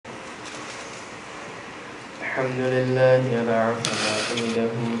الحمد لله على ما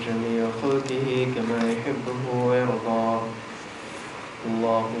حمده جميع خلقه كما يحبه ويرضى.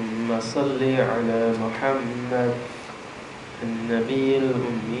 اللهم صل على محمد النبي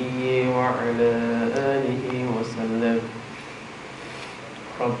الأمي وعلى آله وسلم.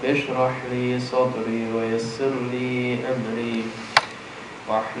 رب اشرح لي صدري ويسر لي أمري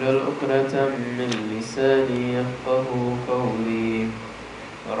واحلل عقدة من لساني يفقه قولي.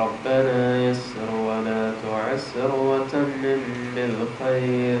 ربنا يسر ولا تعسر وتمم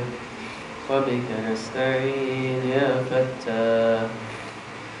بالخير وبك نستعين يا فتاح.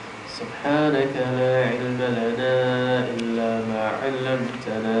 سبحانك لا علم لنا إلا ما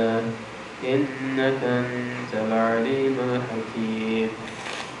علمتنا إنك أنت العليم الحكيم.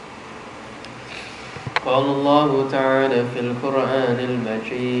 قال الله تعالى في القرآن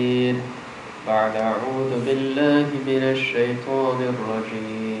المجيد بعد أعوذ بالله من الشيطان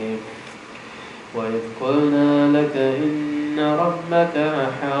الرجيم: وإذ قلنا لك إن ربك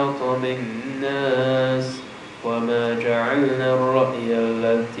أحاط بالناس وما جعلنا الرؤيا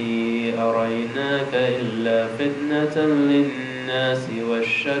التي أريناك إلا فتنة للناس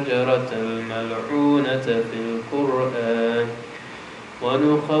والشجرة الملعونة في القرآن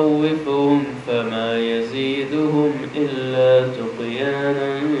ونخوفهم فما يزيدهم إلا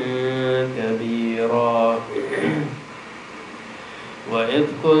طغيانا كبيرا. وإذ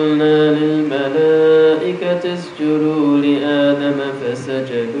قلنا للملائكة اسجدوا لآدم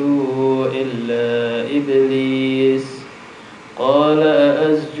فسجدوا إلا إبليس قال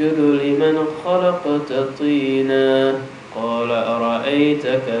أأسجد لمن خلقت طينا قال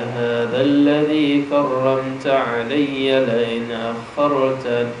أرأيتك هذا الذي كرمت علي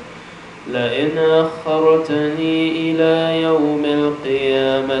لئن أخرتني إلى يوم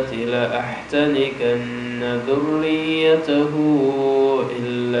القيامة لأحتنكن ذريته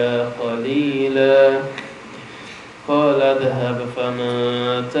إلا قليلا. قال اذهب فمن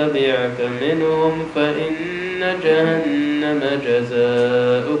تبعك منهم فإن جهنم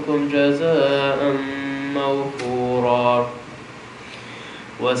جزاؤكم جزاء موفورا.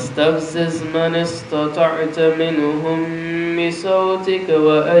 واستفزز من استطعت منهم بصوتك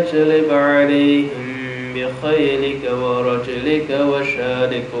وأجلب عليهم بخيلك ورجلك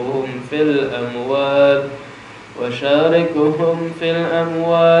وشاركهم في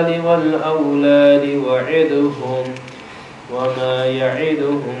الأموال والأولاد وعدهم وما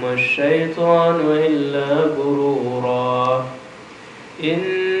يعدهم الشيطان إلا غرورا.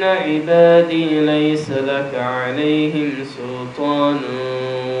 إن عبادي ليس لك عليهم سلطان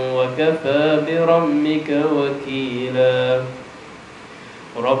وكفى بربك وكيلا.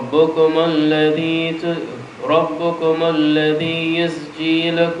 ربكم الذي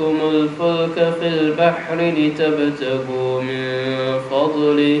يزجي لكم الفلك في البحر لتبتغوا من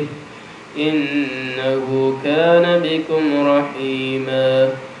فضله إنه كان بكم رحيما.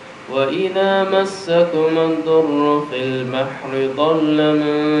 وإذا مسكم الضر في البحر ضل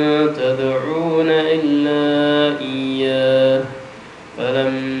من تدعون إلا إياه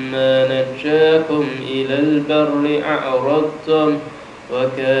فلما نجاكم إلى البر أعرضتم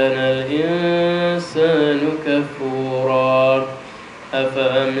وكان الإنسان كفورا.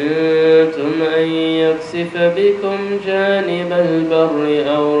 أفأمنتم أن يكسف بكم جانب البر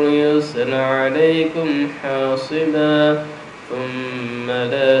أو يرسل عليكم حاصبا ثم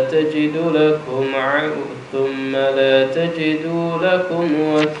لا تجدوا لكم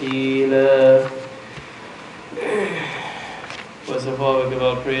وكيلا. First of all, we give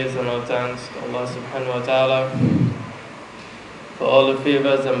our praise and our thanks to Allah subhanahu wa ta'ala for all the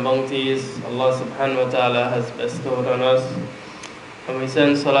favors and bounties Allah subhanahu wa ta'ala has bestowed on us. And we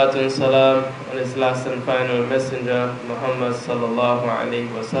send salat and salam on his last and final messenger, Muhammad sallallahu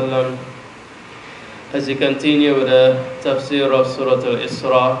alayhi wa sallam. As we continue with the Tafseer of Surah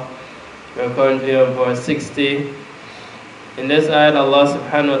Israa, we are currently on verse 60. In this ayat, Allah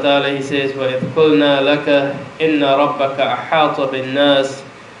subhanahu wa ta'ala, He says, وَإِذْ قُلْنَا لَكَ إِنَّ رَبَّكَ أَحَاطَ بِالنَّاسِ.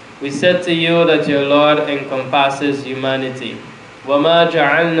 We said to you that your Lord encompasses humanity. وَمَا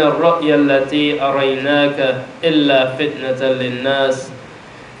جَعَلْنَا الرَّؤْيَا الَّتِي أَرَيْنَاكَ إِلَّا فِتْنَةً لِلنَّاسِ.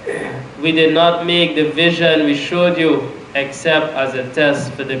 We did not make the vision we showed you except as a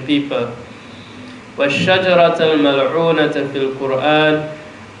test for the people. وَالشَّجَرَةَ الْمَلْعُونَةَ فِي الْقُرْآنِ.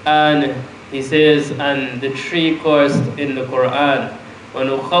 And he says, and the tree cursed in the Quran.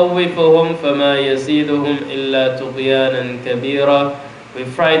 وَنُخَوِّفُهُمْ فَمَا يَزِيدُهُمْ إِلَّا طُغْيَانًا كَبِيرًا. We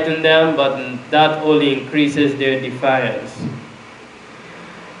frighten them, but that only increases their defiance.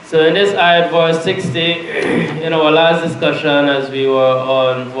 So in this ayat, verse 60, in our last discussion as we were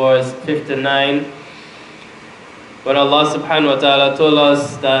on verse 59, But Allah subhanahu wa ta'ala told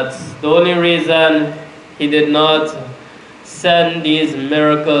us that the only reason He did not send these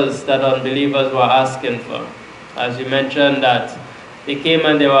miracles that unbelievers were asking for. As you mentioned that they came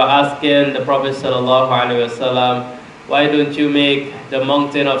and they were asking the Prophet ﷺ, why don't you make the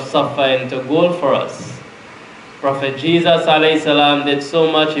mountain of Safa into gold for us? Prophet Jesus ﷺ did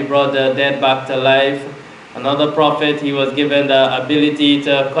so much, he brought the dead back to life. Another prophet, he was given the ability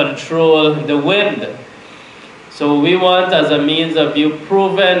to control the wind. So we want, as a means of you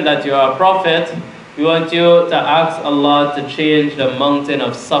proving that you are a prophet, we want you to ask Allah to change the mountain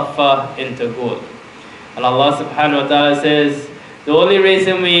of Safa into gold. And Allah subhanahu wa ta'ala says, the only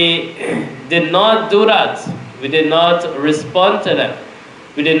reason we did not do that, we did not respond to them,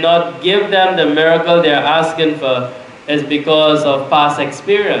 we did not give them the miracle they are asking for, is because of past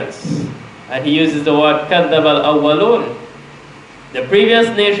experience. And he uses the word كَذَّبَ الْأَوَّلُونَ. The previous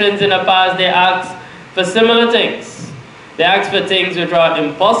nations in the past, they asked for similar things. They asked for things which are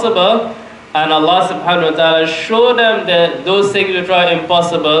impossible, and Allah subhanahu wa ta'ala showed them those things which are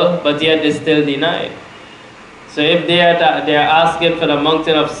impossible, but yet they still denied. So if they are asking for the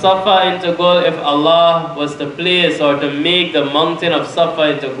mountain of Safa into gold, if Allah was to place or to make the mountain of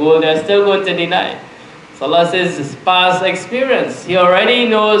Safa into gold, they are still going to deny. So Allah says it's past experience. He already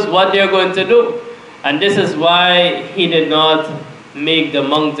knows what they are going to do. And this is why He did not make the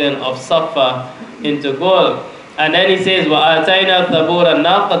mountain of Safa into gold. And then He says, وَآتَيْنَا ثَبُورَ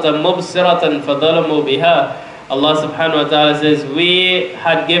النَّاقَةَ مُبْصِرَةً فَظَلَمُوا بِهَا. Allah subhanahu wa ta'ala says, we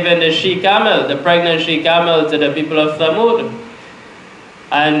had given the she-camel, the pregnant she-camel, to the people of Thamud.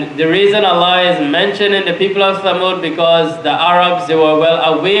 And the reason Allah is mentioning the people of Thamud, because the Arabs, they were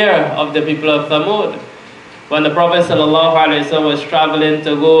well aware of the people of Thamud. When the Prophet ﷺ was traveling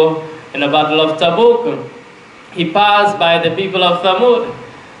to go in the Battle of Tabuk, he passed by the people of Thamud.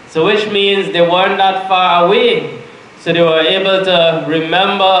 So which means they weren't that far away. So they were able to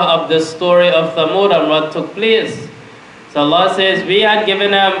remember of the story of Thamud and what took place. So Allah says, we had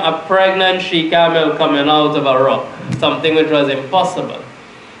given them a pregnant she-camel coming out of a rock, something which was impossible.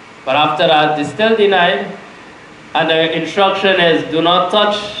 But after that, they still denied. And the instruction is, do not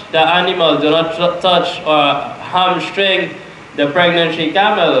touch the animal, do not touch or hamstring the pregnant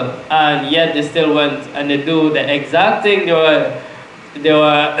she-camel. And yet they still went and they do the exact thing they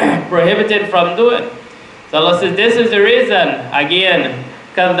were prohibited from doing. So Allah says, this is the reason. Again,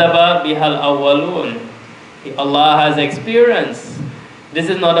 كَذَّبَ بِهَا الْأَوَّلُونَ. Allah has experience. This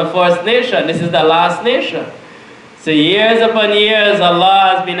is not the first nation, this is the last nation. So years upon years,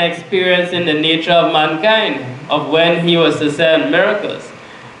 Allah has been experiencing the nature of mankind, of when He was to send miracles.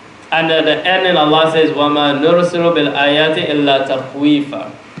 And at the ending, Allah says, وَمَا نُرْسِلُ بِالْآيَاتِ إِلَّا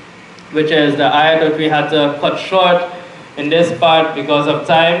تَخْوِيفًا, which is the ayat that we had to cut short in this part because of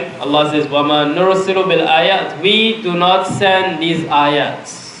time. Allah says, وَمَا نُرْسِلُ بِالْآيَاتِ. We do not send these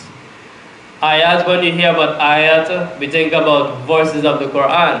ayats. Ayat, when you hear about ayat, we think about verses of the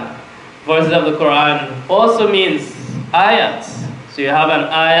Quran. Verses of the Quran also means ayats. So you have an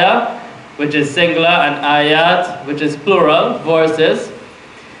ayah, which is singular, and ayat, which is plural, verses.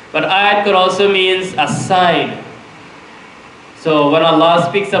 But ayat could also mean a sign. So when Allah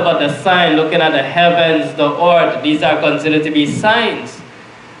speaks about the sign, looking at the heavens, the earth, these are considered to be signs.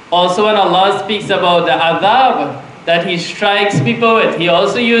 Also when Allah speaks about the adhab that He strikes people with, He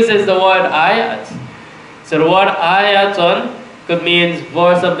also uses the word ayat. So the word ayatun could mean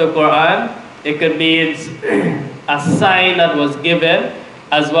verse of the Quran, it could mean a sign that was given,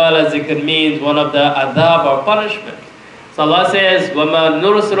 as well as it could mean one of the adhab or punishment. So Allah says, وَمَا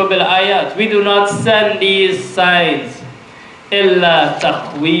نُرْسِلُ بِالْآيَاتِ. We do not send these signs إِلَّا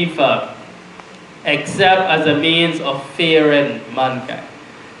تَخْوِيفًا, except as a means of fearing mankind,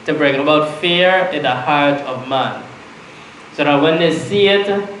 to bring about fear in the heart of man, so that when they see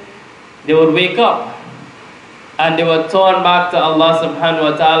it, they would wake up and they will turn back to Allah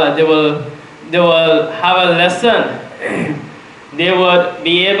subhanahu wa ta'ala. They will have a lesson. They would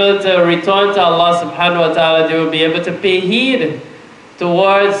be able to return to Allah subhanahu wa ta'ala. They will be able to pay heed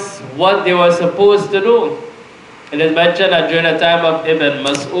towards what they were supposed to do. It is mentioned that during the time of Ibn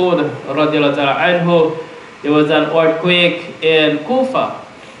Mas'ud radiallahu ta'ala anhu, there was an earthquake in Kufa.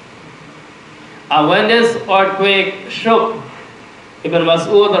 And when this earthquake shook, Ibn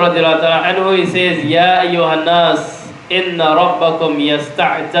Mas'ud radiallahu ta'ala anhu, he says, Ya ayyuhan nas, inna rabbakum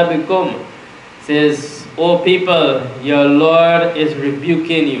yasta'tabikum. Says, O people, your Lord is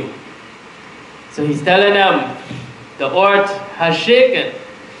rebuking you. So he's telling them, the earth has shaken.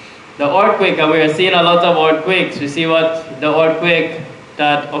 The earthquake, and we are seeing a lot of earthquakes. We see what the earthquake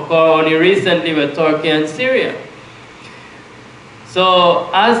that occurred only recently with Turkey and Syria. So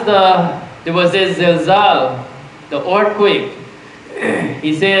as there was this zilzal, the earthquake,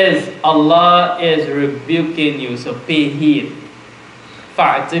 He says, Allah is rebuking you, so pay heed.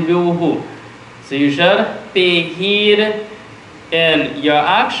 فَاعْتِبُوهُ. So you should pay heed in your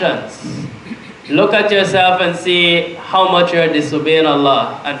actions. Look at yourself and see how much you're disobeying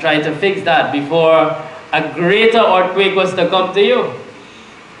Allah and try to fix that before a greater earthquake was to come to you.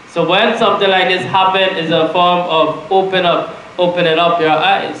 So when something like this happens, it's a form of opening up your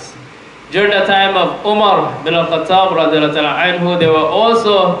eyes. During the time of Umar bin al-Khattab anhu, there were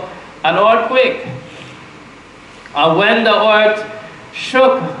also an earthquake. And when the earth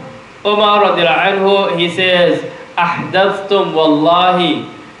shook Umar anhu, he says, "Ahdathtum wallahi."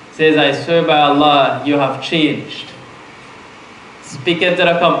 Says, "I swear by Allah, you have changed." Speaking to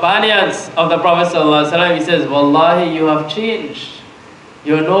the companions of the Prophet ﷺ, he says, "Wallahi, you have changed.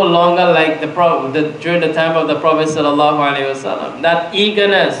 You're no longer like during the time of the Prophet ﷺ. That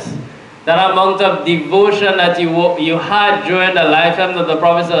eagerness, that amount of devotion that you had during the lifetime of the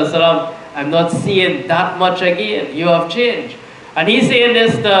Prophet ﷺ, I'm not seeing that much again. You have changed." And he's saying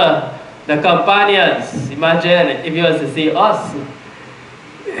this to the companions. Imagine if he was to say us,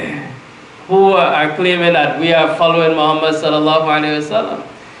 who are claiming that we are following Muhammad sallallahu alaihi wasallam.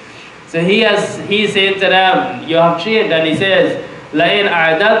 So he's saying to them, you have changed. And he says, لَإِنْ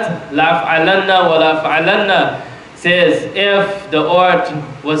أَعْدَتْ لَأَفْعَلَنَّ وَلَأَفْعَلَنَّ. Says, if the earth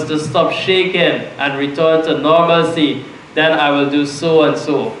was to stop shaking and return to normalcy, then I will do so and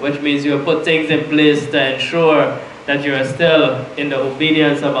so. Which means you will put things in place to ensure that you are still in the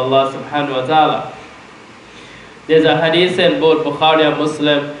obedience of Allah subhanahu wa ta'ala. There's a hadith in both Bukhari and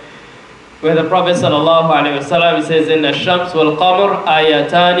Muslim where the Prophet sallallahu alaihi wasallam says, "In the shams wal qamar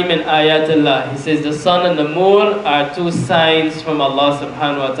ayatani min ayatillah." He says the sun and the moon are two signs from Allah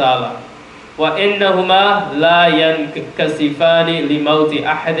subhanahu wa ta'ala. Wa innahuma la yankasifani li mauti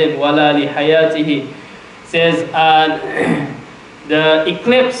ahadin wala li hayatihi. Says, and the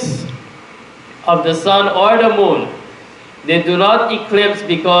eclipse of the sun or the moon, they do not eclipse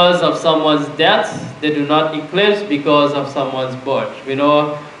because of someone's death. They do not eclipse because of someone's birth. We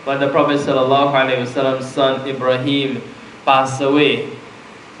know when the Prophet ﷺ's son Ibrahim passed away,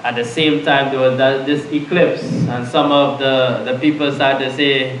 at the same time there was this eclipse, and some of the people started to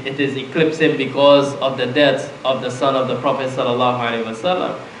say it is eclipsing because of the death of the son of the Prophet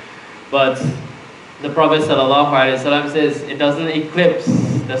ﷺ. But the Prophet ﷺ says it doesn't eclipse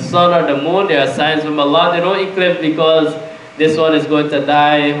the sun or the moon. They are signs from Allah. They don't eclipse because this one is going to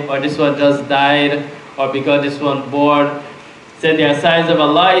die, or this one just died, or because this one born. So they are signs of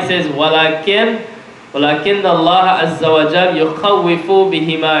Allah. He says, وَلَكِنْ اللَّهَ عَزَّ وَجَلْ يُخَوِّفُ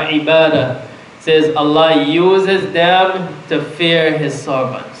بِهِمَا عِبَادَهُ. Says Allah uses them to fear His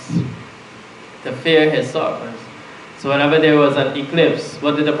servants. To fear His servants. So whenever there was an eclipse,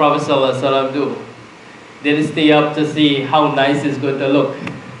 what did the Prophet ﷺ do? They didn't stay up to see how nice it's going to look.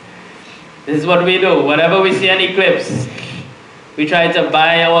 This is what we do. Whenever we see an eclipse, we try to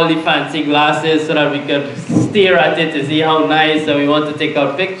buy all the fancy glasses so that we can stare at it to see how nice, and we want to take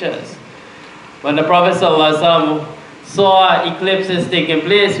out pictures. When the Prophet ﷺ saw eclipses taking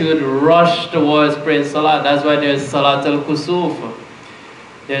place, he would rush towards praying salat. That's why there's salat al-kusuf.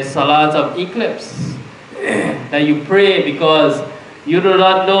 There's salat of eclipse. That you pray because you do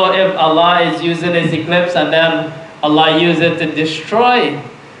not know if Allah is using this eclipse and then Allah uses it to destroy,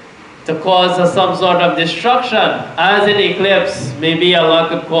 to cause some sort of destruction. As in eclipse, maybe Allah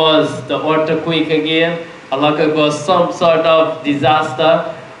could cause the earth to quake again. Allah could cause some sort of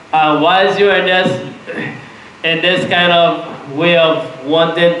disaster. Whilst you're in this kind of way of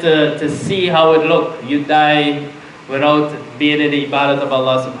wanting to see how it looks, you die without being in the ibadat of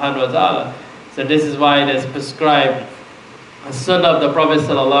Allah subhanahu wa ta'ala. So this is why it is prescribed, a sunnah of the Prophet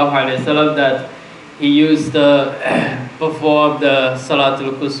sallallahu alaihi wasallam, that he used to perform the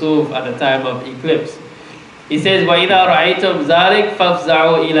Salatul Kusuf at the time of eclipse. He says, وَإِذَا رَأَيْتُمْ ذَلِكَ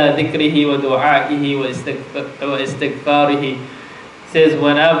فَافْزَعُوا إِلَى ذِكْرِهِ وَدُعَائِهِ وَإِسْتِغْفَارِهِ. Says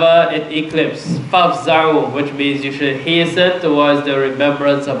whenever it eclipses, فَافْزَعُوا, which means you should hasten towards the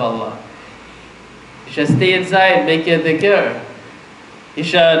remembrance of Allah. You should stay inside, make your dhikr. You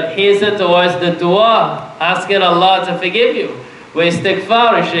should hasten towards the dua, asking Allah to forgive you.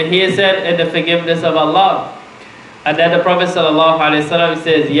 وَإِسْتِغْفَارِ, you should hasten in the forgiveness of Allah. And then the Prophet ﷺ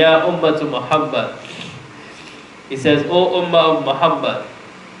says, Ya ummatu Muhammad. He says, O ummah of Muhammad,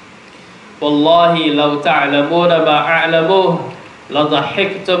 Wallahi law ta'lamuna ma a'lamuh, la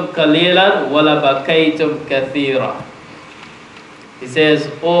dhahiktum qalilan wa la bakaytum kathira. He says,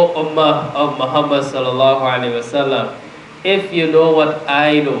 O ummah of Muhammad sallallahu alaihi wasallam, if you know what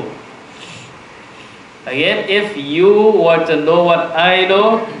I know, again, if you were to know what I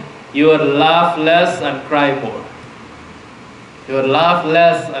know, you would laugh less and cry more. You would laugh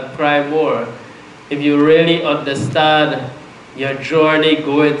less and cry more if you really understand your journey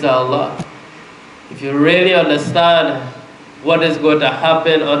going to Allah. If you really understand what is going to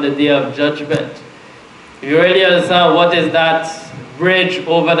happen on the day of judgment. If you really understand what is that bridge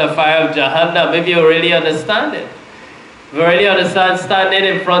over the fire of Jahannam, if you really understand it. If you really understand standing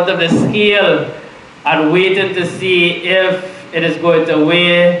in front of the scale and waiting to see if it is going to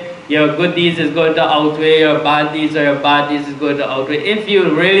weigh, your good deeds is going to outweigh your bad deeds, or your bad deeds is going to outweigh. If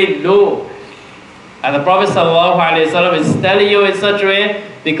you really know, and the Prophet ﷺ is telling you in such a way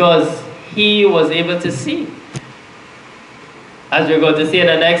because he was able to see. As we're going to see in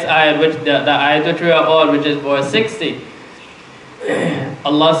the next ayat, which the ayat which we are on, which is verse 60.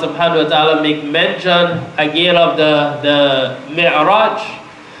 Allah subhanahu wa ta'ala make mention again of the Mi'raj,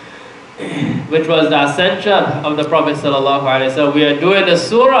 which was the ascension of the Prophet sallallahu alaihi wasallam. We are doing the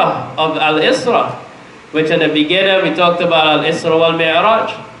Surah of Al-Isra, which in the beginning we talked about Al-Isra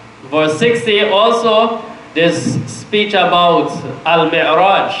wal-Mi'raj. Verse 60 also, this speech about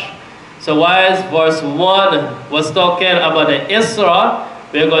Al-Mi'raj. So whilst verse 1 was talking about the Isra,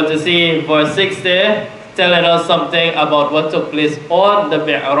 we're going to see verse 60 telling us something about what took place on the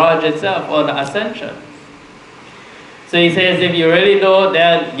Mi'raj itself, on the ascension. So he says, if you really know,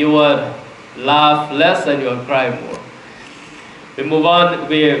 then you would laugh less and you would cry more. We move on,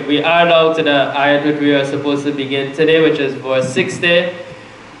 we are now to the ayat which we are supposed to begin today, which is verse 60.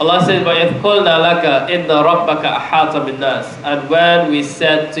 Allah says, وَإِذْ قُلْنَا لَكَ إِنَّ رَبَّكَ أَحَاطَ بِالنَّاسِ. And when we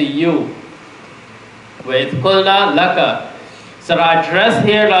said to you, وَإِذْ قُلْنَا لَكَ. So the address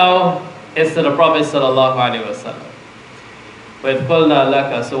here now is to the Prophet sallallahu alaihi wasallam. وَإِذْ قُلْنَا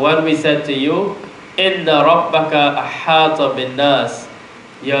لَكَ. So when we said to you, إِنَّ رَبَّكَ أَحَاطَ بِالنَّاسِ.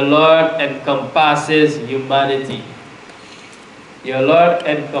 Your Lord encompasses humanity. Your Lord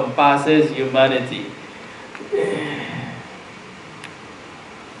encompasses humanity.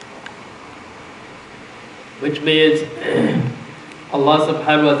 Which means Allah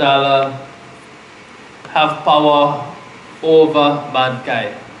subhanahu wa ta'ala have power over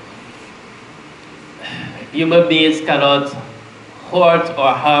mankind. Human beings cannot hurt or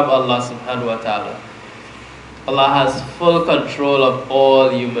harm Allah subhanahu wa ta'ala. Allah has full control of all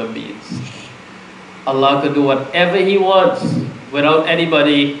human beings. Allah can do whatever He wants without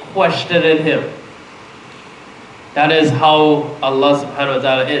anybody questioning Him. That is how Allah subhanahu wa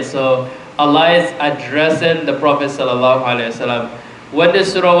ta'ala is. So Allah is addressing the Prophet sallallahu alaihi wasallam. When the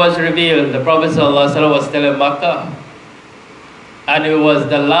surah was revealed, the Prophet sallallahu alaihi wasallam was still in Makkah. And it was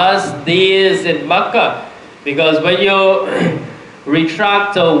the last days in Makkah. Because when you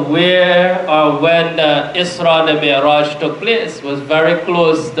retract to where or when the Isra and the Mi'raj took place, was very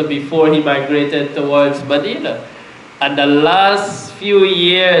close to before he migrated towards Medina. And the last few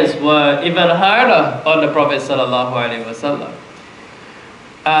years were even harder on the Prophet sallallahu alaihi wasallam.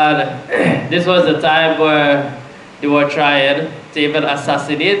 And this was the time where they were trying to even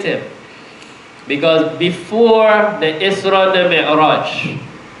assassinate him. Because before the Isra and the Mi'raj,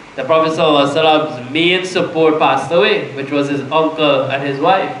 the Prophet ﷺ's main support passed away, which was his uncle and his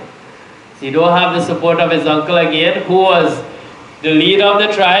wife. So you don't have the support of his uncle again, who was the leader of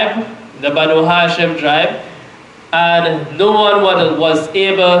the tribe, the Banu Hashim tribe, and no one was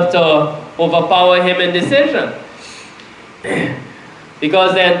able to overpower him in decision.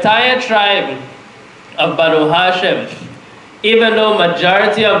 Because the entire tribe of Banu Hashim, even though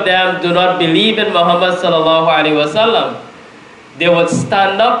majority of them do not believe in Muhammad sallallahu alaihi wasallam, they would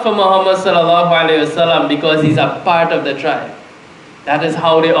stand up for Muhammad sallallahu alaihi wasallam because he's a part of the tribe. That is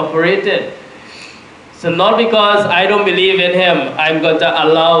how they operated. So not because I don't believe in him, I'm going to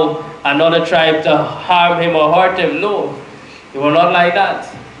allow another tribe to harm him or hurt him. No, they were not like that.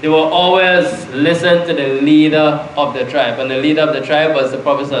 They will always listen to the leader of the tribe. And the leader of the tribe was the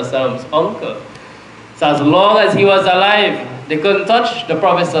Prophet ﷺ's uncle. So as long as he was alive, they couldn't touch the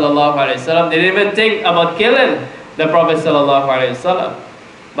Prophet ﷺ. They didn't even think about killing the Prophet ﷺ.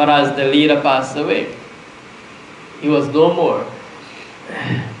 But as the leader passed away, he was no more.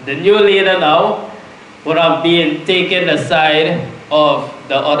 The new leader now would have been taking the side of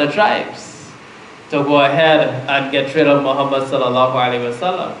the other tribes to go ahead and get rid of Muhammad sallallahu alaihi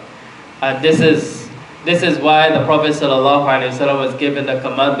wasallam. And this is why the Prophet sallallahu alaihi wasallam was given the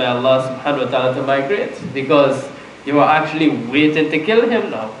command by Allah subhanahu wa ta'ala to migrate, because they were actually waiting to kill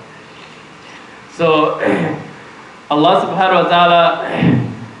him now. So Allah subhanahu wa ta'ala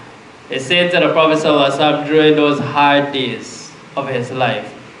is saying to the Prophet sallallahu alaihi wasallam during those hard days of his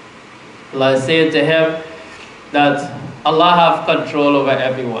life, Allah is saying to him that Allah have control over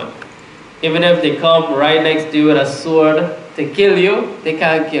everyone. Even if they come right next to you with a sword to kill you, they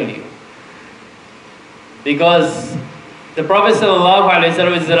can't kill you. Because The Prophet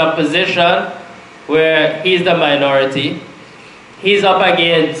ﷺ is in a position where he's the minority. He's up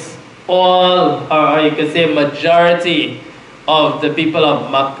against all, or you could say majority of the people of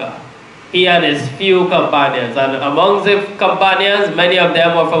Makkah. He and his few companions. And amongst the companions, many of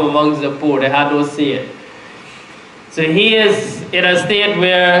them were from amongst the poor. They had no say. So he is in a state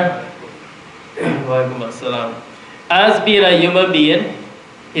where, as being a human being,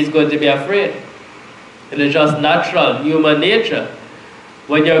 he's going to be afraid. It is just natural, human nature.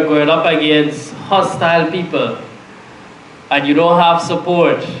 When you're going up against hostile people and you don't have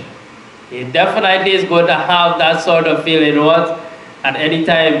support, he definitely is going to have that sort of feeling, you know what? At any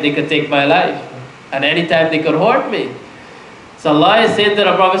time they could take my life. At any time they could hurt me. So Allah is saying to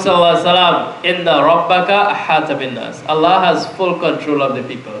the Prophet ﷺ, Inna Rabbaka ahata bin nas. Allah has full control of the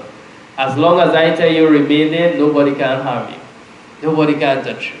people. As long as I tell you remain there, nobody can harm you. Nobody can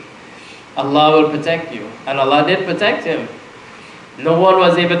touch you. Allah will protect you. And Allah did protect him. No one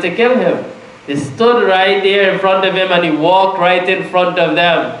was able to kill him. They stood right there in front of him and he walked right in front of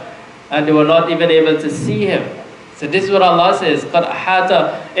them. And they were not even able to see him. So this is what Allah says, قَدْ أَحَاطَ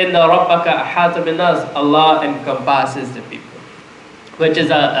إِنَّ رَبَّكَ أَحَاطَ بِالنَّاسِ. Allah encompasses the people. Which is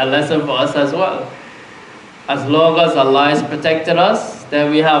a lesson for us as well. As long as Allah is protecting us,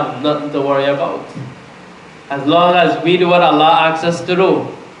 then we have nothing to worry about. As long as we do what Allah asks us to do.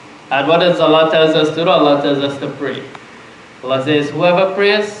 And what does Allah tells us to do? Allah tells us to pray. Allah says, whoever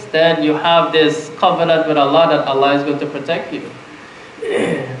prays, then you have this covenant with Allah that Allah is going to protect you.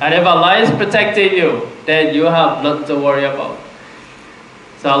 And if Allah is protecting you, then you have nothing to worry about.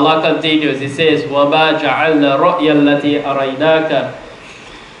 So Allah continues, He says, وَمَا جَعَلْنَا رُؤْيَا الَّتِي أَرَيْنَاكَ.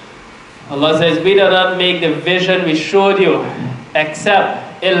 Allah says, we do not make the vision we showed you,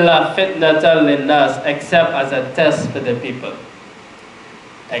 except إِلَّا فِتْنَةً لِلنَّاسِ, except as a test for the people.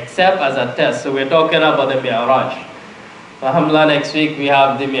 Except as a test. So we're talking about the Mi'raj. Alhamdulillah, next week we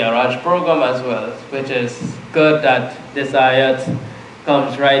have the Mi'raj program as well, which is good that this ayat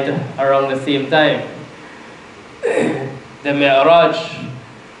comes right around the same time. The Mi'raj.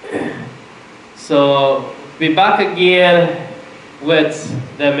 So we're back again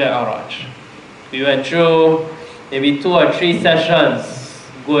with the Mi'raj. We went through maybe 2 or 3 sessions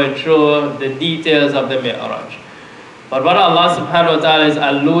going through the details of the Mi'raj. But what Allah subhanahu wa ta'ala is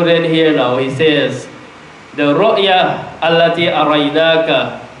alluding here now, He says, the ru'ya allati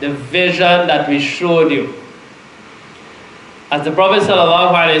araynaka, the vision that we showed you. As the Prophet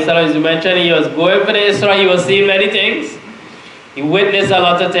sallallahu alaihi wasallam is mentioning, he was going for the Israa, he was seeing many things. He witnessed a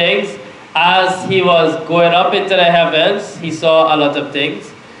lot of things. As he was going up into the heavens, he saw a lot of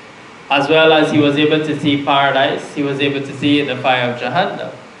things. As well as he was able to see paradise, he was able to see the fire of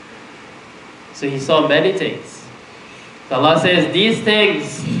Jahannam. So he saw many things. So Allah says, these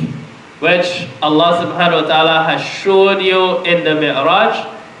things which Allah subhanahu wa ta'ala has shown you in the Mi'raj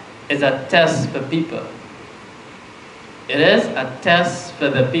is a test for people. It is a test for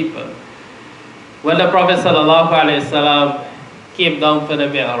the people. When the Prophet sallallahu alaihi wasallam came down for the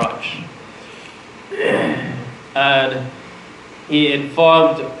Mi'raj, and he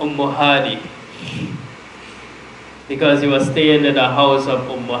informed Hani, because he was staying in the house of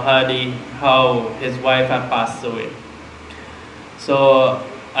Hani, how his wife had passed away. So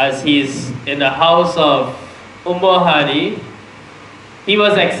as he's in the house of Hani, he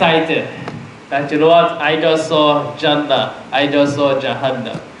was excited that, you know what, I just saw Jannah, I just saw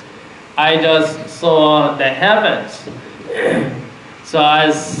Jahannam, I just saw the heavens. So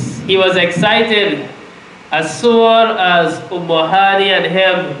as he was excited, as soon as Hani and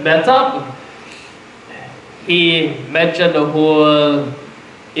him met up, he mentioned the whole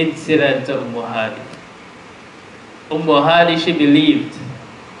incident to Hani. Hani, she believed.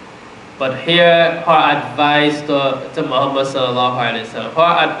 But here, her advice to Muhammad sallallahu alaihi wasallam.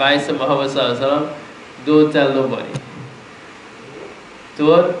 Her advice to Muhammad sallallahu alaihi wasallam: don't tell nobody.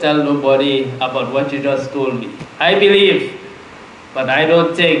 Don't tell nobody about what you just told me. I believe, but I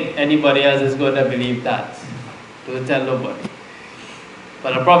don't think anybody else is going to believe that. Don't tell nobody.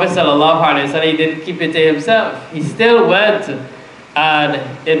 But the Prophet sallallahu alaihi wasallam, he didn't keep it to himself. He still went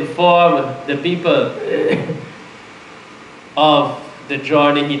and informed the people of the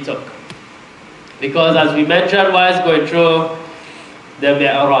journey he took. Because as we mentioned while going through the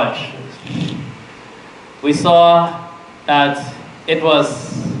Mi'raj, we saw that it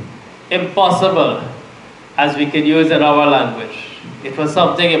was impossible, as we could use in our language. It was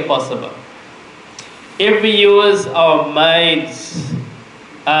something impossible. If we use our minds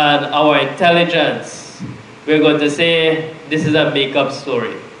and our intelligence, we're going to say this is a make-up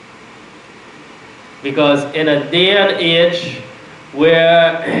story. Because in a day and age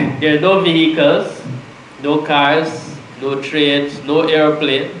where there are no vehicles, no cars, no trains, no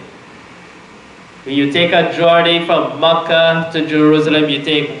airplane. When you take a journey from Mecca to Jerusalem, you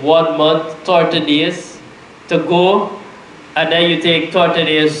take 1 month, 30 days to go, and then you take 30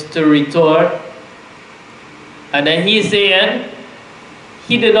 days to return. And then he's saying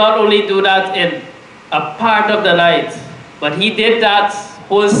he did not only do that in a part of the night, but he did that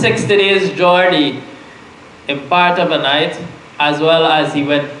whole 60 days journey in part of the night, as well as he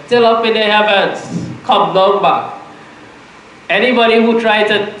went till up in the heavens, come down back. Anybody who tried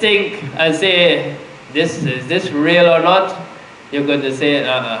to think and say, is this real or not? You're going to say,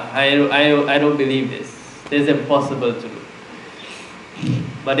 I don't believe this. This is impossible to do.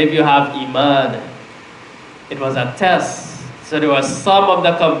 But if you have Iman, it was a test. So there were some of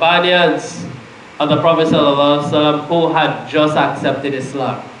the companions of the Prophet ﷺ who had just accepted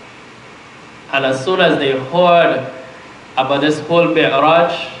Islam. And as soon as they heard about this whole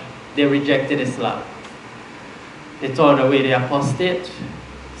Mi'raj, they rejected Islam. They turned away, they apostate.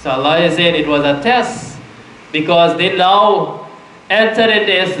 So Allah is saying it was a test, because they now entered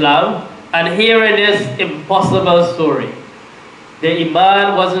into Islam and hearing this impossible story. Their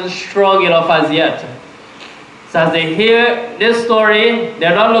Iman wasn't strong enough as yet. So as they hear this story,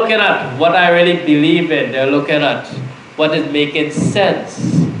 they're not looking at what I really believe in, they're looking at what is making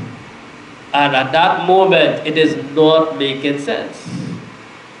sense. And at that moment, it is not making sense.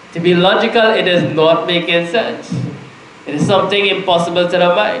 To be logical, it is not making sense. It is something impossible to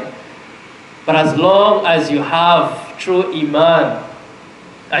the mind. But as long as you have true Iman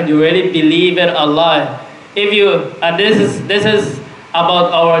and you really believe in Allah, and this is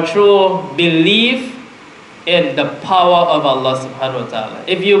about our true belief in the power of Allah subhanahu wa ta'ala.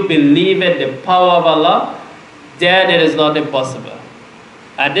 If you believe in the power of Allah, then it is not impossible.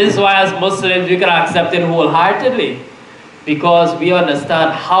 And this is why as Muslims we can accept it wholeheartedly, because we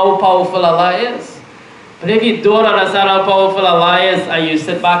understand how powerful Allah is. But if you don't understand how powerful Allah is and you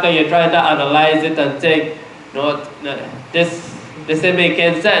sit back and you're trying to analyze it and think, no, this isn't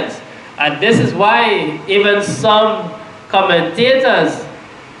making sense. And this is why even some commentators,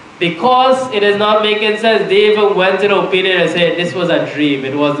 because it is not making sense, they even went to the opinion and said this was a dream,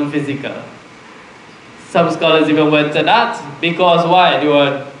 it wasn't physical. Some scholars even went to that, because why? They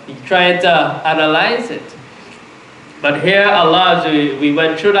were trying to analyze it. But here Allah, we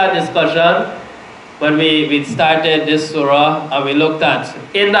went through that discussion when we started this surah, and we looked at,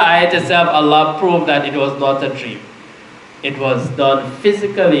 in the ayat itself, Allah proved that it was not a dream. It was done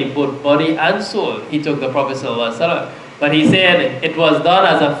physically, both body and soul. He took the Prophet ﷺ. But he said it was done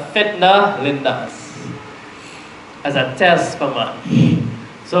as a fitna linnas, as a test for man.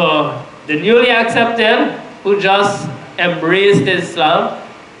 So the newly accepted who just embraced Islam,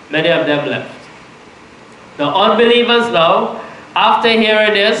 many of them left. The unbelievers now, after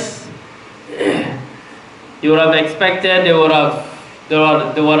hearing this, you would have expected they would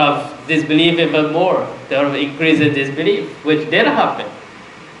have disbelieved even more. They would have increased in disbelief, which did happen.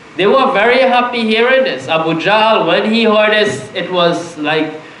 They were very happy hearing this. Abu Jahl, when he heard this, it was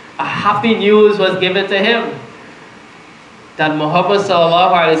like a happy news was given to him. That Muhammad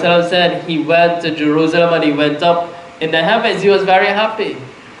ﷺ said he went to Jerusalem and he went up in the heavens. He was very happy,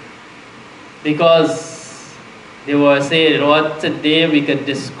 because they were saying, you know what, today we can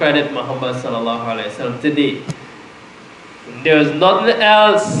discredit Muhammad ﷺ. Today. There's nothing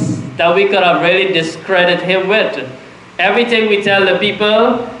else that we could have really discredited him with. Everything we tell the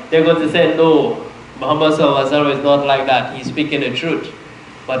people, they're going to say, no, Muhammad ﷺ is not like that. He's speaking the truth.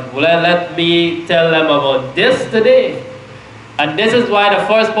 But let me tell them about this today. And this is why the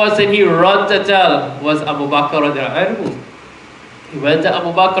first person he ran to tell was Abu Bakr radiallahu anhu. He went to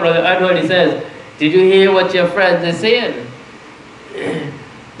Abu Bakr radiallahu anhu and he says, did you hear what your friends are saying?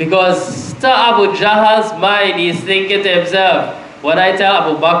 Because to Abu Jahl's mind, he's thinking to himself, when I tell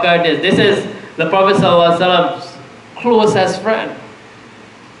Abu Bakr this is the Prophet ﷺ's closest friend.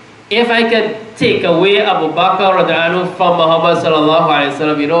 If I can take away Abu Bakr radiallahu anhu from Muhammad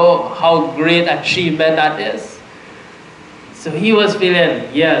ﷺ, you know how great achievement that is. So he was feeling,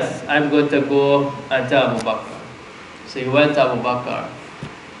 yes, I'm going to go and tell Abu Bakr. So he went to Abu Bakr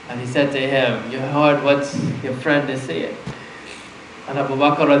and he said to him, you heard what your friend is saying? And Abu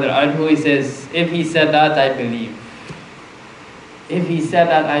Bakr radiallahu anhu, he says, if he said that, I believe. If he said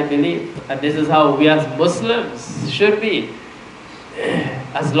that, I believe. And this is how we as Muslims should be.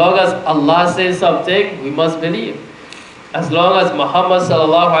 As long as Allah says something, we must believe. As long as Muhammad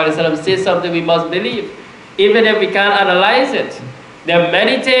ﷺ says something, we must believe. Even if we can't analyze it. There are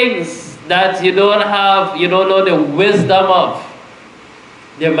many things that you don't know the wisdom of.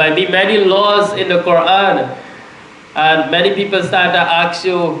 There might be many laws in the Quran, and many people start to ask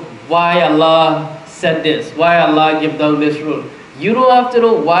you why Allah said this, why Allah give down this rule. You don't have to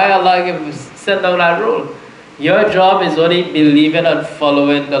know why Allah sent down that rule. Your job is only believing and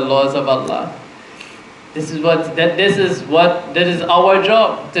following the laws of Allah. This is our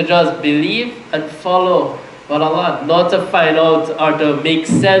job, to just believe and follow what Allah, not to find out or to make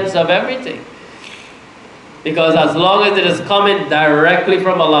sense of everything. Because as long as it is coming directly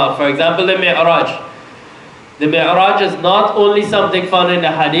from Allah, for example, the Mi'raj. The Mi'raj is not only something found in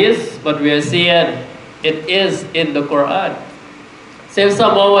the Hadith, but we are saying it is in the Quran. So if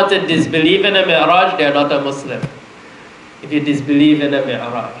someone were to disbelieve in the Mi'raj, they are not a Muslim. If you disbelieve in the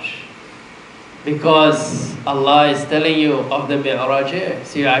Mi'raj. Because Allah is telling you of the Mi'raj here.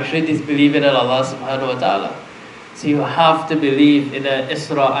 So you're actually disbelieving in Allah subhanahu wa ta'ala. So you have to believe in the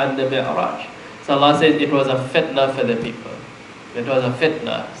Israa and the Mi'raj. So Allah says it was a fitna for the people. It was a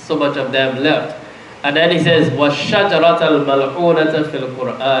fitna. So much of them left. And then he says, وَالشَّجَرَةَ الْمَلْعُونَةَ فِي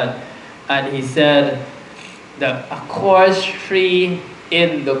الْقُرْآنِ. And he said, a cursed tree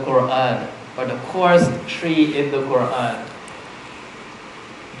in the Quran. Or the cursed tree in the Quran.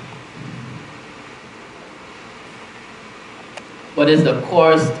 What is the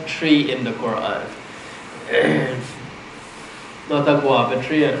cursed tree in the Quran? Not a guava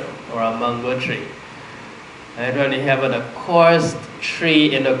tree or a mango tree. I don't have a cursed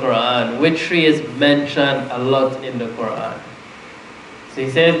tree in the Quran. Which tree is mentioned a lot in the Quran? So he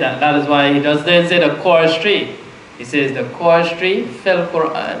says that is why he doesn't say the cursed tree. He says the cursed tree fil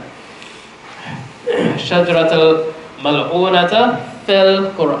Quran. Shajaratul mal'unata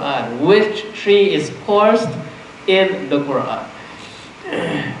fil Quran. Which tree is cursed in the Quran?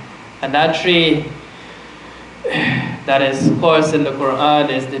 And that tree that is cursed in the Quran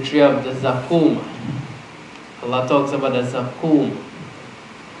is the tree of the Zakum. Allah talks about the Zakum.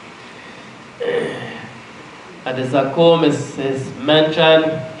 And the Zakum is mentioned,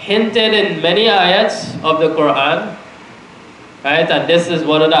 hinted in many ayats of the Quran. Right? And this is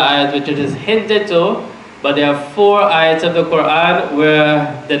one of the ayats which it is hinted to. But there are 4 ayats of the Quran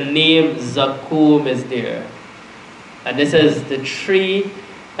where the name Zakum is there. And this is the tree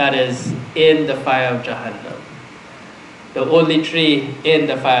that is in the fire of Jahannam. The only tree in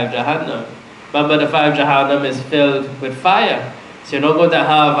the fire of Jahannam. Remember, the fire of Jahannam is filled with fire. So you're not going to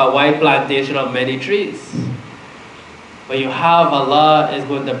have a wide plantation of many trees. But you have, Allah is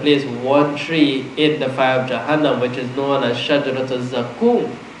going to place one tree in the fire of Jahannam, which is known as Shajaratul Zakum,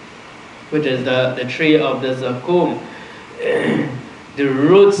 which is the tree of the Zakum. The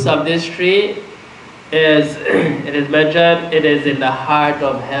roots of this tree it is mentioned, it is in the heart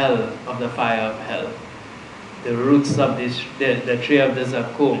of hell, of the fire of hell. The roots of the tree of the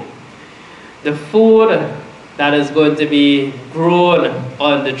Zakum. The food that is going to be grown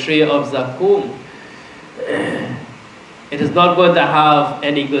on the tree of Zakum, it is not going to have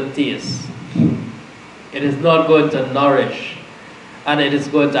any good taste. It is not going to nourish. And it is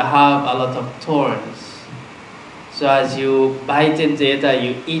going to have a lot of thorns. So as you bite into it and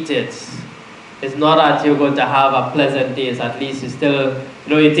you eat it, it's not that you're going to have a pleasant taste. At least you still,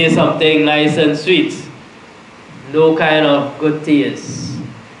 you taste something nice and sweet. No kind of good taste.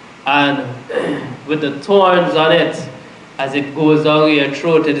 And with the thorns on it, as it goes down your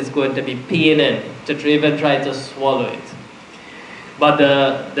throat, it is going to be paining to even try to swallow it. But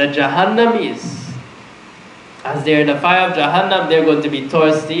the Jahannamis, as they're in the fire of Jahannam, they're going to be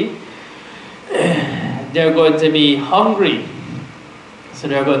thirsty. They're going to be hungry. So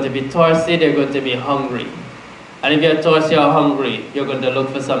they're going to be thirsty, they're going to be hungry. And if you're thirsty or hungry, you're going to look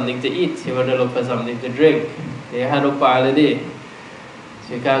for something to eat. You're going to look for something to drink. They have no parlor there.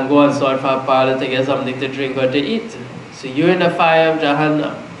 So you can't go and sort for a parlor to get something to drink or to eat. So you're in the fire of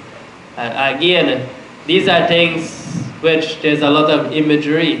Jahannam. And again, these are things which there's a lot of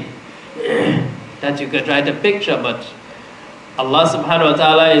imagery that you could try to picture, but Allah subhanahu wa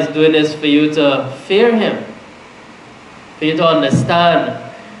ta'ala is doing this for you to fear Him. For you to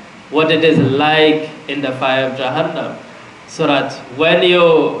understand what it is like in the fire of Jahannam. So that when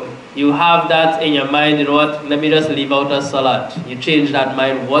you have that in your mind, you know what, let me just leave out a salat. You change that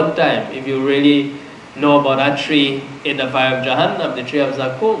mind one time if you really know about that tree in the fire of Jahannam, the tree of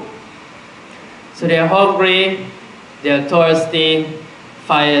Zakum. So they're hungry, they're thirsty,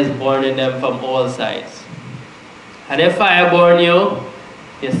 fire is burning them from all sides. And if fire burns you,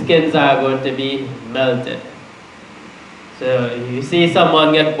 your skins are going to be melted. So you see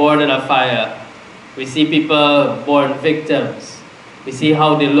someone get burned in a fire. We see people born victims. We see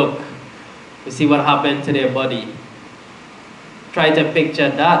how they look. We see what happened to their body. Try to picture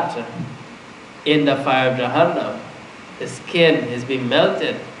that in the fire of Jahannam. The skin is being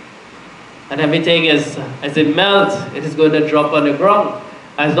melted. And everything is, as it melts, it is going to drop on the ground.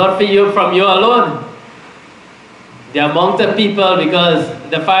 And it's not for you, from you alone. the amount of people, because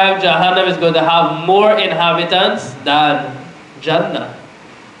the fire of Jahannam is going to have more inhabitants than Jannah.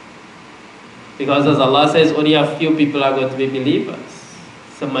 Because as Allah says, only a few people are going to be believers.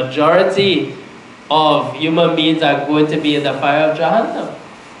 So majority of human beings are going to be in the fire of Jahannam.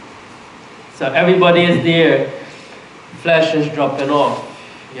 So everybody is there, flesh is dropping off.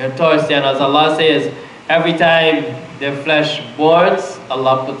 You're thirsty, and as Allah says, every time their flesh burns,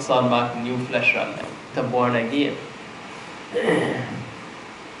 Allah puts on back new flesh on them to burn again.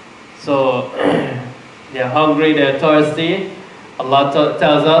 So they're hungry, they're thirsty. Allah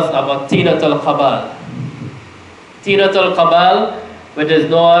tells us about Tinatul Qabal. Tinatul Qabal, which is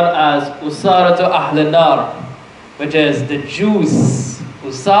known as Usaratu Ahl Nar, which is the juice.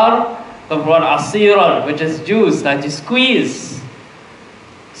 Usar comes from Asiran, which is juice that you squeeze.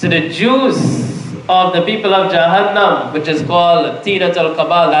 So the juice of the people of Jahannam, which is called Tinatul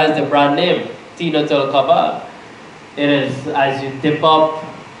Qabal, that is the brand name, Tinatul Qabal. It is as you dip up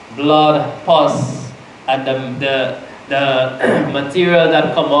blood, pus, and the material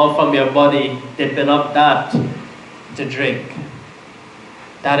that come out from your body, dipping up that to drink.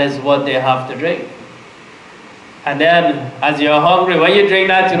 That is what they have to drink. And then, as you're hungry, when you drink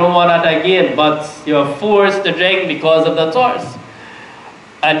that, you don't want that again, but you're forced to drink because of the thirst.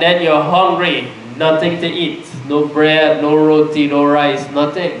 And then you're hungry, nothing to eat. No bread, no roti, no rice,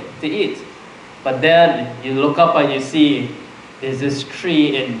 nothing to eat. But then you look up and you see there's this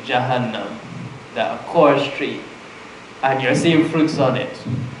tree in Jahannam, the course tree, and you're seeing fruits on it.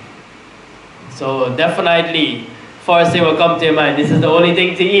 So definitely, first thing will come to your mind, this is the only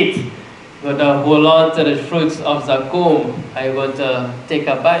thing to eat. You're going to hold on to the fruits of Zakum, and you're going to take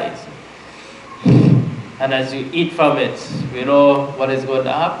a bite. And as you eat from it, we know what is going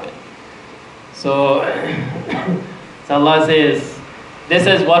to happen. So, so Allah says, this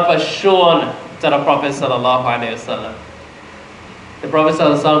is what was shown to the Prophet sallallahu alaihi wasallam. The Prophet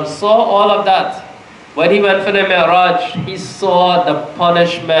sallallahu alaihi wasallam saw all of that. When he went for the Mi'raj, he saw the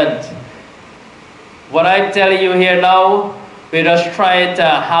punishment. What I'm telling you here now, we're just trying to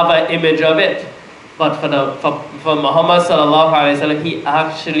have an image of it. But for Muhammad sallallahu alaihi wasallam, he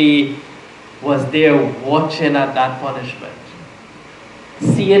actually was there watching at that punishment,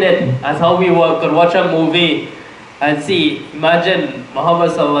 seeing it as how we could watch a movie and see. Imagine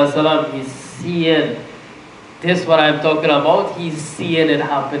Muhammad sallallahu alaihi wasallam, he's seeing this, what I'm talking about, he's seeing it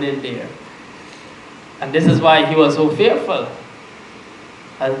happening there. And this is why he was so fearful.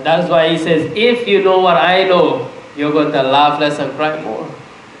 And that's why he says, if you know what I know, you're going to laugh less and cry more.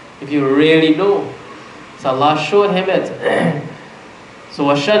 If you really know. So Allah showed him it. So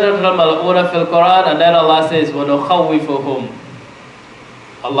وَالشَّجَرَةُ الْمَلْعُونَةُ fil Quran, and then Allah says, وَنُخَوِّفُهُمْ.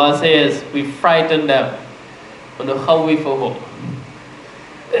 Allah says, we frighten them. وَنُخَوِّفُهُمْ.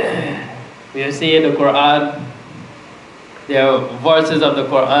 We see in the Quran, there are verses of the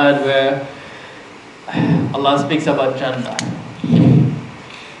Quran where Allah speaks about Jannah.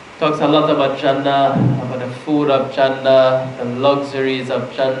 Talks a lot about Jannah, about the food of Jannah, the luxuries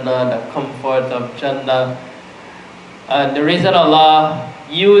of Jannah, the comfort of Jannah. And the reason Allah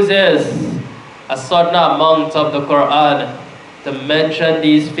uses a certain amount of the Quran to mention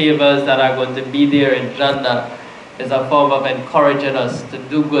these favors that are going to be there in Jannah is a form of encouraging us to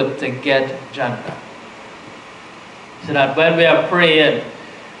do good to get Jannah. So that when we are praying,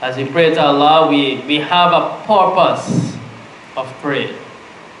 as we pray to Allah, we have a purpose of praying.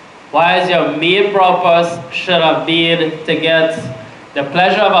 Why is your main purpose should have been to get the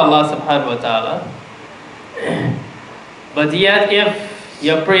pleasure of Allah subhanahu wa ta'ala. But yet if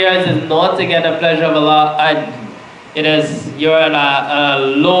your prayers is not to get the pleasure of Allah, and it is you're in a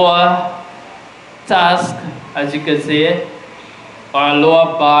lower task, as you can say, or a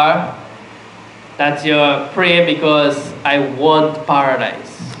lower bar, that you're praying because I want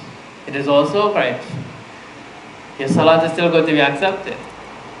paradise. It is also correct. Your salat is still going to be accepted.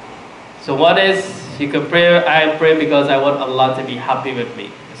 So one is, you can pray, I pray because I want Allah to be happy with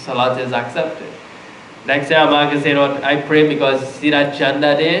me. Salat is accepted. Next day, a man can say, no, I pray because see that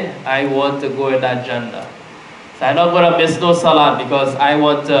Jannah day, I want to go in that Jannah. So I'm not going to miss no salat because I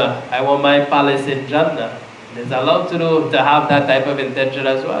want my palace in Jannah. It's allowed to have that type of intention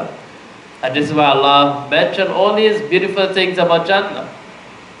as well. And this is why Allah mentioned all these beautiful things about Jannah.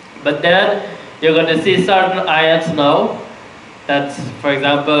 But then you're going to see certain ayats now, that, for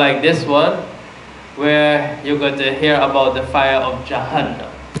example, like this one, where you're going to hear about the fire of Jahannam.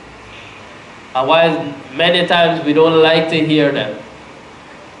 And why many times we don't like to hear them,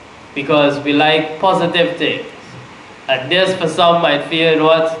 because we like positive things. And this for some might feel, you know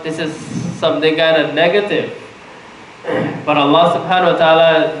what, this is something kind of negative. But Allah subhanahu wa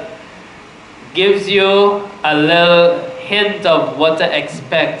ta'ala gives you a little hint of what to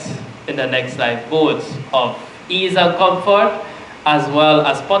expect in the next life, both of ease and comfort as well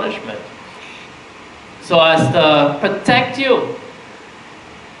as punishment, so as to protect you.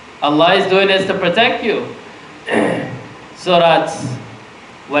 Allah is doing this to protect you so that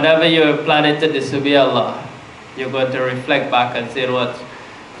whenever you're planning to disobey Allah, you're going to reflect back and say, what?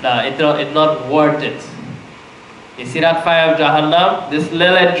 Nah, it's not worth it. You see that fire of Jahannam? This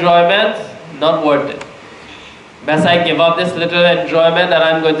little enjoyment, not worth it. Best I give up this little enjoyment that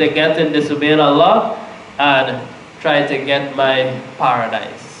I'm going to get in disobeying Allah and try to get my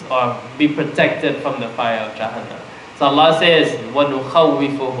paradise or be protected from the fire of Jahannam. So Allah says,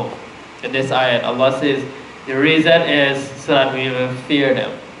 وَنُخَوِّفُهُمْ. In this ayat, Allah says, the reason is so that we will fear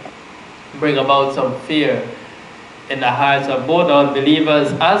them. Bring about some fear in the hearts of both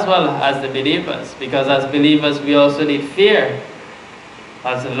unbelievers as well as the believers. Because as believers, we also need fear.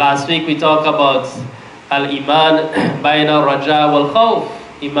 As last week we talked about al-iman bayna raja wal khawf.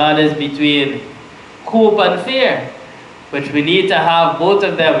 Iman is between hope and fear, which we need to have both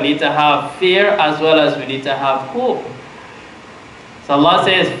of them. We need to have fear as well as we need to have hope. So Allah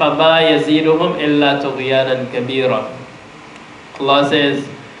says, فَمَا يَزِيدُهُمْ إِلَّا تُغْيَانًا كَبِيرًا. Allah says,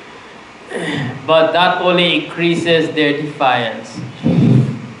 but that only increases their defiance.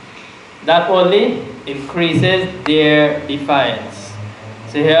 That only increases their defiance.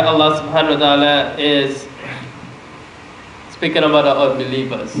 So here Allah subhanahu wa ta'ala is speaking about the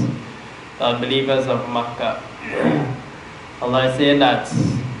unbelievers of Makkah. Allah is saying that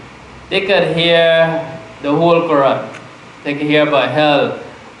they could hear the whole Quran. They could hear about hell.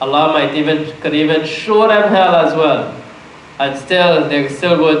 Allah could even show them hell as well. And still, they're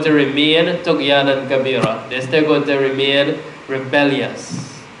still going to remain tughyanan kabira. They're still going to remain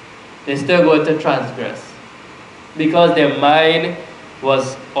rebellious. They're still going to transgress. Because their mind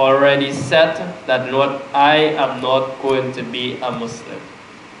was already set that I am not going to be a Muslim.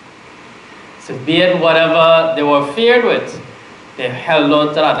 So be it whatever they were feared with, they held on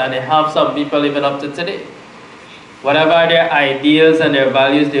to that, and they have some people even up to today. Whatever their ideals and their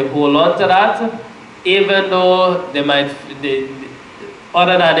values, they hold on to that, even though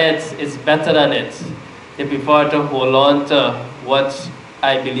other than it, it's better than it. They prefer to hold on to what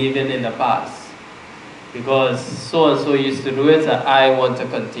I believe in the past. Because so and so used to do it, and I want to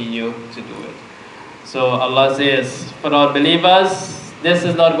continue to do it. So Allah says, for unbelievers, this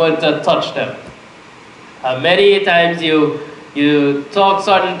is not going to touch them. Many times you talk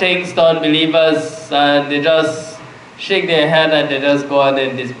certain things to unbelievers and they just shake their head and they just go on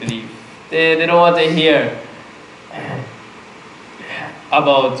in disbelief. They don't want to hear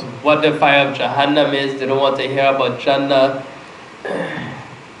about what the fire of Jahannam is. They don't want to hear about Jannah.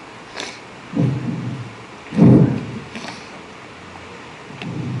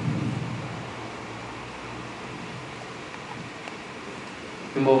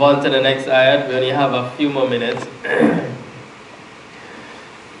 We move on to the next ayat. We only have a few more minutes.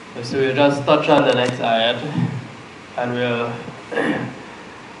 So we'll just touch on the next ayat and we'll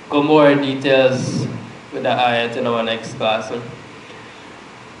go more in details with the ayat in our next class.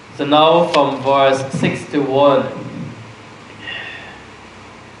 So now from verse 61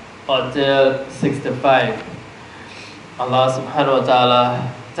 until 65, Allah subhanahu wa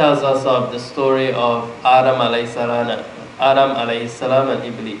ta'ala tells us of the story of Adam alayhi salam and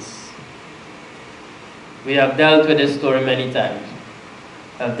Iblis. We have dealt with this story many times.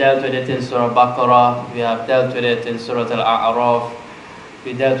 We have dealt with it in Surah Baqarah, we have dealt with it in Surah Al-A'raf,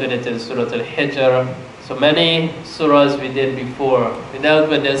 we dealt with it in Surah Al-Hijr. So many surahs we did before. We dealt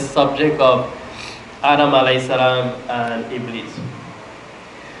with this subject of Adam alayhi salam and Iblis.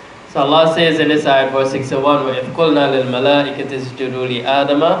 So Allah says in this ayat, verse 61, وَإِذْ قُلْنَا لِلْمَلَائِكَةِ اسْجُدُوا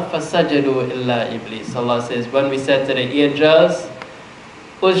لِآدَمَ فَسَجَدُوا إِلَّا إِبْلِيسَ. Allah says, when we said to the angels,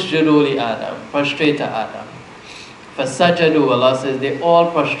 اسْجُدُوا لِآدَمَ, prostrate to Adam. فَسَجَدُوا, Allah says, they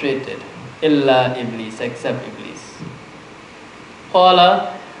all prostrated. إِلَّا إِبْلِيسَ, except Iblis. قَالَ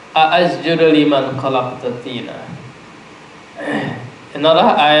أَأَسْجُدُ لِمَنْ خَلَقْتَ طِينًا. In other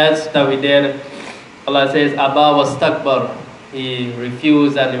ayats that we did, Allah says, Abba was takbar. He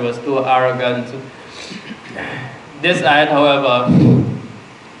refused and he was too arrogant. This ayat, however,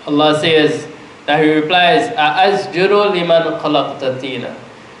 Allah says that He replies, أَأَسْجُدُ لِمَنْ خَلَقْتَ طِينًا.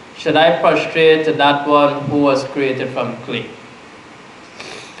 Should I prostrate to that one who was created from clay?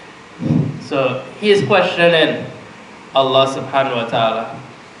 So he is questioning Allah subhanahu wa ta'ala.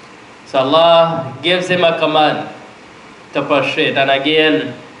 So Allah gives him a command to prostrate. And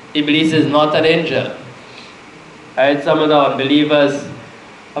again, Iblis is not an angel. Right? Some of the unbelievers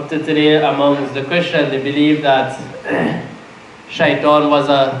up to today amongst the Christians, they believe that Shaitan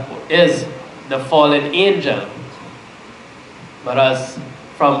is the fallen angel. But as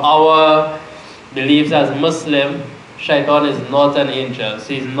from our beliefs as Muslim, Shaitan is not an angel.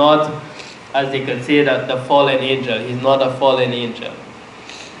 So he's not, as they could say, that the fallen angel. He's not a fallen angel.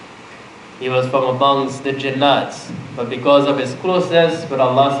 He was from amongst the jinnats. But because of his closeness with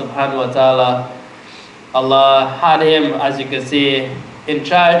Allah subhanahu wa ta'ala, Allah had him, as you can say, in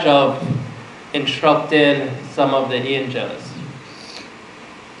charge of instructing some of the angels.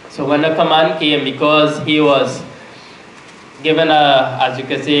 So when the command came, because he was given as you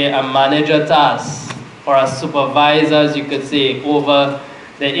could say, a manager task, or a supervisor, as you could say, over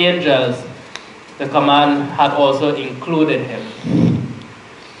the angels, the command had also included him.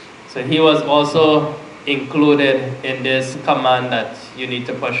 So he was also included in this command that you need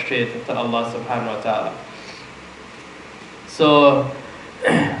to prostrate to Allah subhanahu wa ta'ala. So,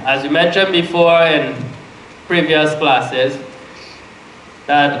 as we mentioned before in previous classes,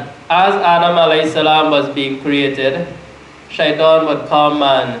 that as Adam alayhi salam was being created, Shaitan would come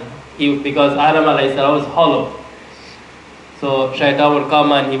and because Adam alayhi salam was hollow. So Shaitan would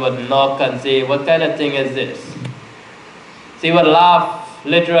come and he would knock and say, what kind of thing is this? So he would laugh,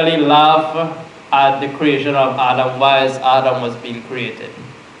 literally laugh at the creation of Adam whilst Adam was being created.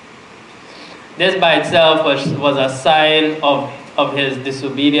 This by itself was a sign of his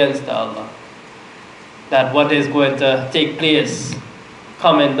disobedience to Allah. That what is going to take place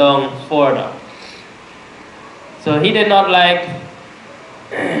coming down further. So he did not like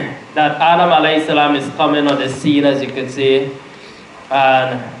that Adam alayhi salam is coming on the scene, as you could say,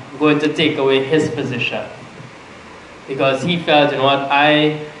 and going to take away his position. Because he felt, you know what,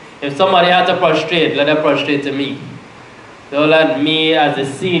 if somebody had to prostrate, let them prostrate to me. Don't let me as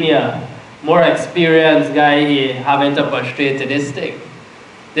a senior, more experienced guy here having to prostrate to this thing.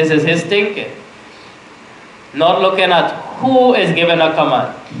 This is his thinking. Not looking at who is given a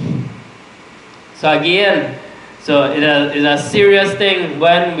command. So again, it is a serious thing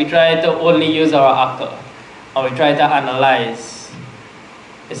when we try to only use our akal and we try to analyze.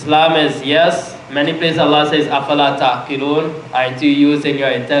 Islam is, yes, many places Allah says, afala ta'qilun, aren't you using your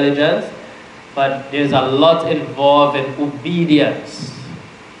intelligence? But there's a lot involved in obedience.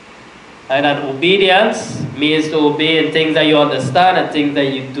 And that obedience means to obey in things that you understand and things that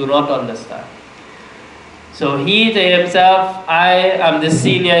you do not understand. So he to himself, I am the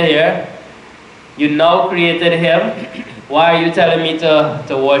senior here. You now created him. Why are you telling me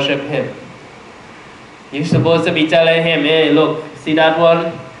to worship him? You're supposed to be telling him, hey, look, see that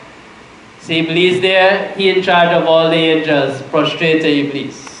one? See Iblis there? He in charge of all the angels. Prostrate to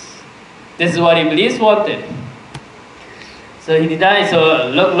Iblis. This is what Iblis wanted. So he denied. So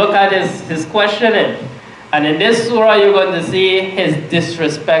look at his questioning. And in this surah, you're going to see his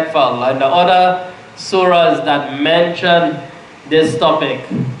disrespect for Allah. And the other surahs that mention this topic,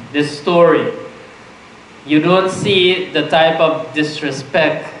 this story, you don't see the type of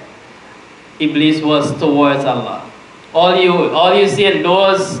disrespect Iblis was towards Allah. All you see in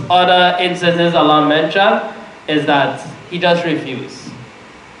those other instances Allah mentioned is that he just refused.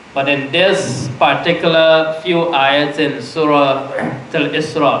 But in this particular few ayats in Surah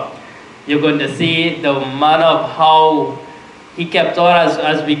Israa, you're going to see the manner of how he kept on,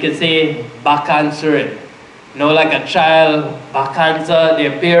 as we could say, back answering. You know, like a child back answer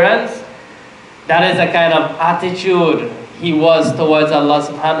their parents. That is the kind of attitude he was towards Allah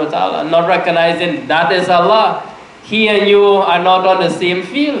subhanahu wa ta'ala. Not recognizing that is Allah. He and you are not on the same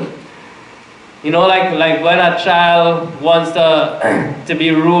field. You know, like when a child wants to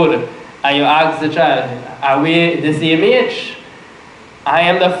be rude and you ask the child, are we the same age? I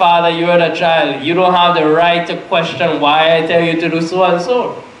am the father, you are the child. You don't have the right to question why I tell you to do so and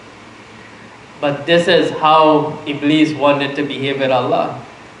so. But this is how Iblis wanted to behave with Allah.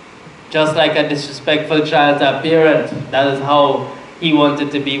 Just like a disrespectful child to a parent, that is how he wanted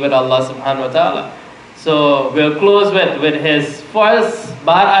to be with Allah subhanahu wa ta'ala. So we'll close with his first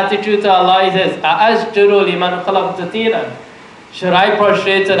bad attitude to Allah. He says, "A'asjudu liman khalaqta tinan." Should I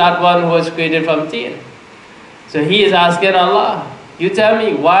prostrate to that one who was created from tin? So he is asking Allah, you tell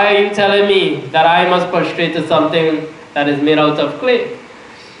me, why are you telling me that I must prostrate to something that is made out of clay?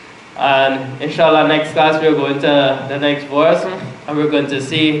 And inshallah, next class we're going to the next verse and we're going to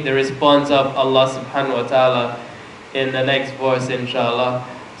see the response of Allah subhanahu wa ta'ala in the next verse, inshallah.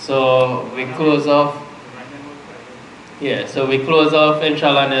 So we close off. Yeah, so we close off,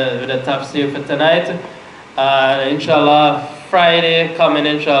 inshallah, with the Tafseer for tonight. Inshallah, Friday coming,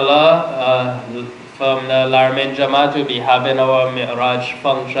 inshallah, from the Larmin Jamaat, we'll be having our Mi'raj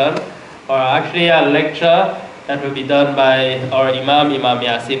function, or actually a lecture that will be done by our Imam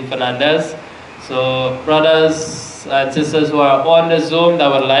Yasin Fernandez. So brothers and sisters who are on the Zoom that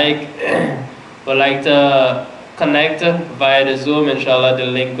would like would like to connect via the Zoom, inshallah, the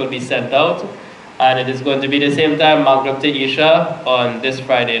link will be sent out. And it is going to be the same time, Maghrib to Isha, on this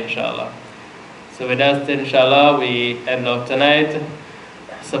Friday, inshallah. So with that, inshallah, we end off tonight.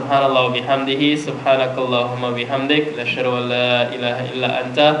 Subhanallah wa bihamdihi, subhanakallahumma bihamdik, nashhadu an la ilaha illa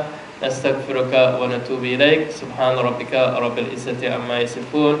anta, nastaghfiruka wa natubu ilayk, subhana rabbika rabbil izzati amma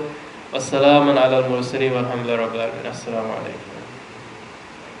yasifun, wassalamun ala al-mursalin walhamdulillahi rabbil alamin. Assalamu alaikum.